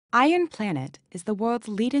IronPlanet is the world's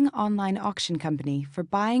leading online auction company for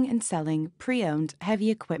buying and selling pre-owned heavy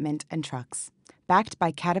equipment and trucks. Backed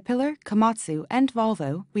by Caterpillar, Komatsu, and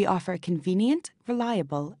Volvo, we offer a convenient,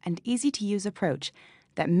 reliable, and easy-to-use approach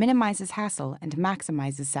that minimizes hassle and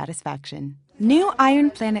maximizes satisfaction. New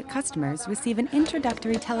IronPlanet customers receive an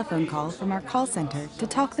introductory telephone call from our call center to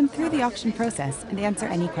talk them through the auction process and answer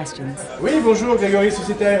any questions. Oui, bonjour, Grégory,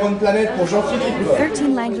 Société IronPlanet pour Jean-Philippe. With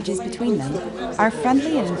 13 languages between them, our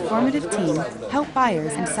friendly and informative team help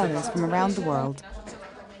buyers and sellers from around the world.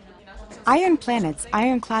 IronPlanet's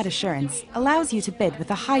ironclad assurance allows you to bid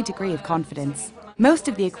with a high degree of confidence. Most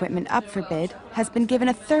of the equipment up for bid has been given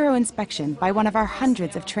a thorough inspection by one of our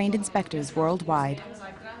hundreds of trained inspectors worldwide.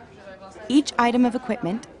 Each item of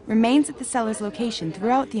equipment remains at the seller's location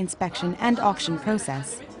throughout the inspection and auction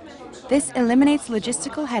process. This eliminates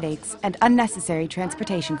logistical headaches and unnecessary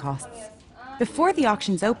transportation costs. Before the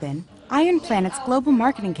auctions open, IronPlanet's global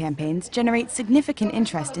marketing campaigns generate significant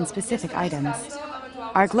interest in specific items.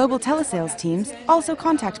 Our global telesales teams also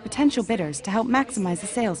contact potential bidders to help maximize the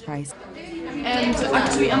sales price. And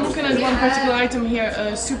actually, I'm looking at one particular item here,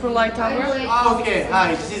 a super light tower. Okay,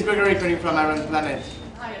 hi, this is Gregory calling from IronPlanet.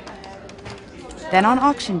 Then on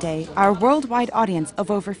auction day, our worldwide audience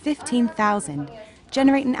of over 15,000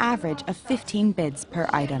 generate an average of 15 bids per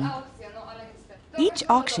item. Each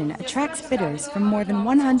auction attracts bidders from more than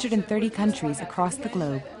 130 countries across the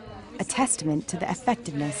globe, a testament to the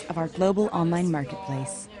effectiveness of our global online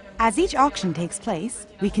marketplace. As each auction takes place,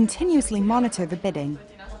 we continuously monitor the bidding,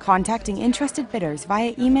 contacting interested bidders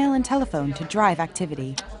via email and telephone to drive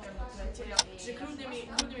activity.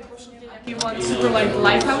 You want super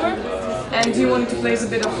light tower, and you want to place a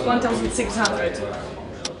bid of 1,600.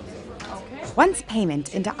 Once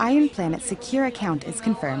payment into IronPlanet's secure account is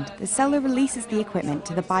confirmed, the seller releases the equipment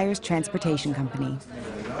to the buyer's transportation company.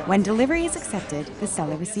 When delivery is accepted, the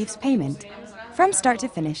seller receives payment. From start to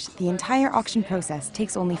finish, the entire auction process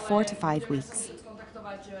takes only 4 to 5 weeks.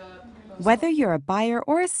 Whether you're a buyer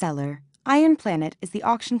or a seller, IronPlanet is the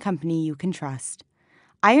auction company you can trust.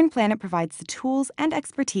 IronPlanet provides the tools and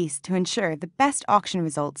expertise to ensure the best auction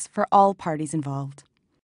results for all parties involved.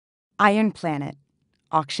 IronPlanet,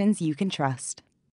 auctions you can trust.